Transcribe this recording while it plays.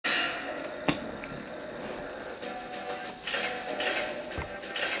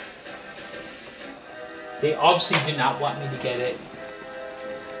They obviously do not want me to get it.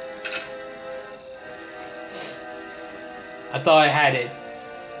 I thought I had it.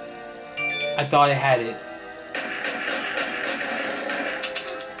 I thought I had it.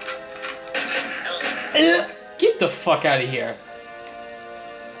 Get the fuck out of here.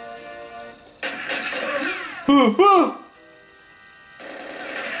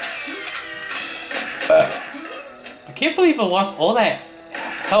 I can't believe I lost all that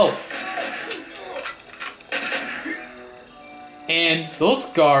health. And those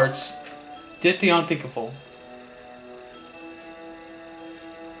guards did the unthinkable.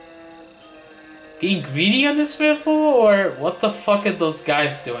 Being greedy on this riffle, or what the fuck are those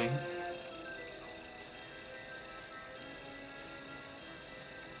guys doing?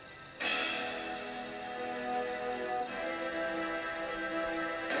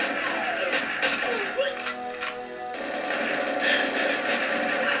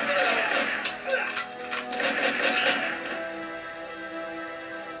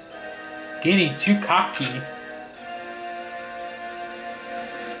 Getting too cocky.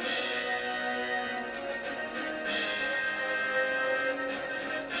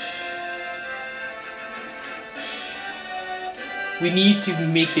 We need to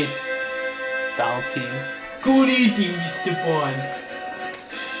make it Valentin. Good evening, Mr. Bond.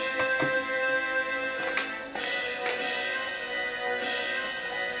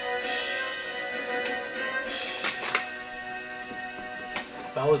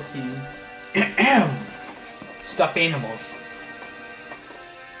 Valentin. Stuffed animals.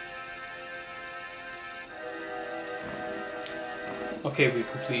 Okay, we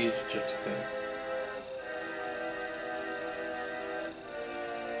completed objective A.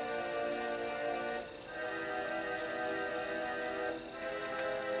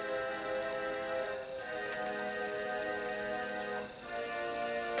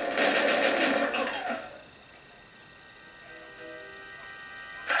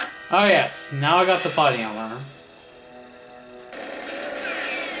 Oh yes, now I got the body armor.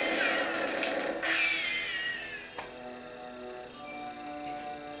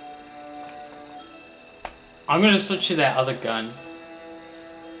 I'm gonna switch to that other gun.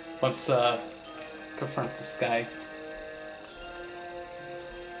 Once confront this guy.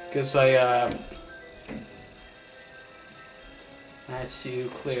 Because I had to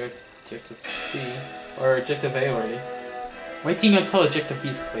clear objective C or objective A already. Waiting until objective B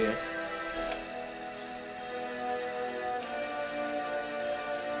is cleared.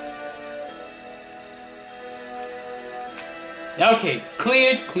 Okay,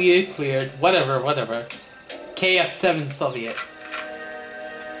 cleared, whatever. KF7 Soviet.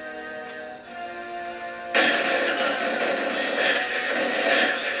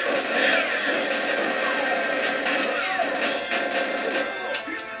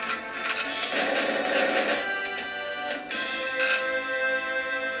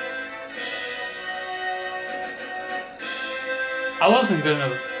 I wasn't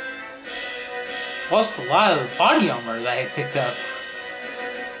gonna... lost a lot of the body armor that I picked up.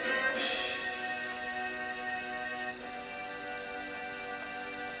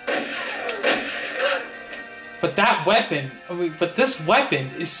 But that weapon, but this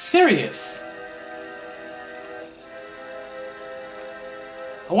weapon is serious.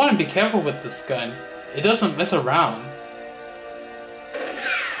 I want to be careful with this gun. It doesn't mess around.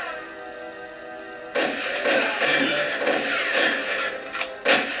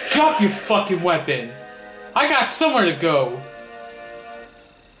 Drop your fucking weapon! I got somewhere to go!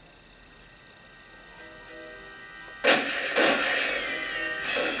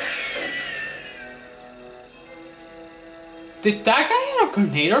 Did that guy hit a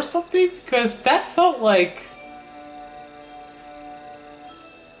grenade or something? Because that felt like...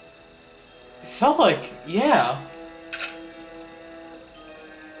 It felt like... yeah.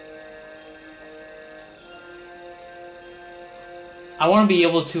 I want to be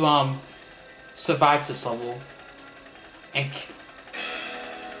able to, survive this level. And...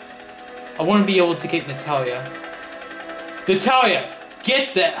 I want to be able to get Natalya. Natalya!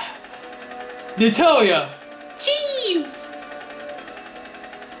 Get that! Natalya! Jeeves!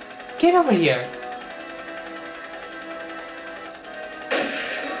 Get over here!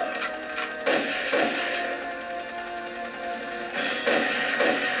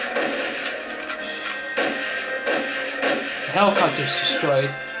 The helicopter's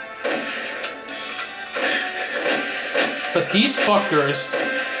destroyed. But these fuckers...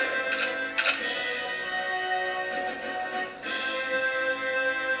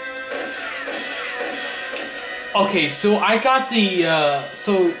 Okay, so I got the,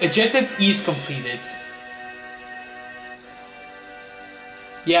 so objective E is completed.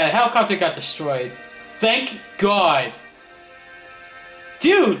 Yeah, the helicopter got destroyed. Thank God.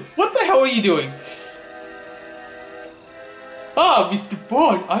 Dude, what the hell are you doing? Ah, Mr.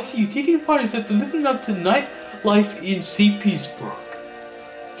 Bond, I see you taking part in living up to nightlife in St Petersburg.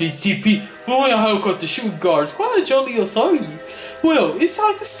 DCP, well, I have got the shoe guards. Quite a jolly aside. Well, it's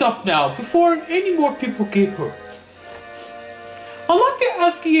time to stop now before any more people get hurt. I'd like to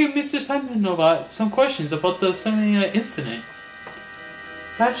ask you, Mr. Simon, about some questions about the incident.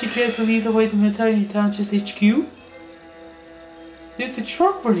 Perhaps you care to lead the way to Natalya Township's HQ? There's a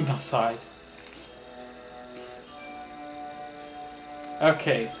truck burning outside.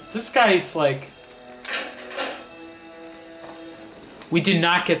 Okay, so this guy is like... We did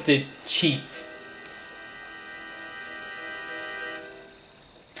not get the cheat.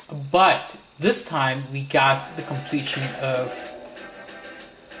 But this time we got the completion of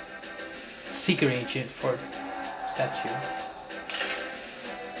Secret Agent for statue.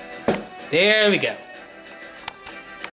 There we go.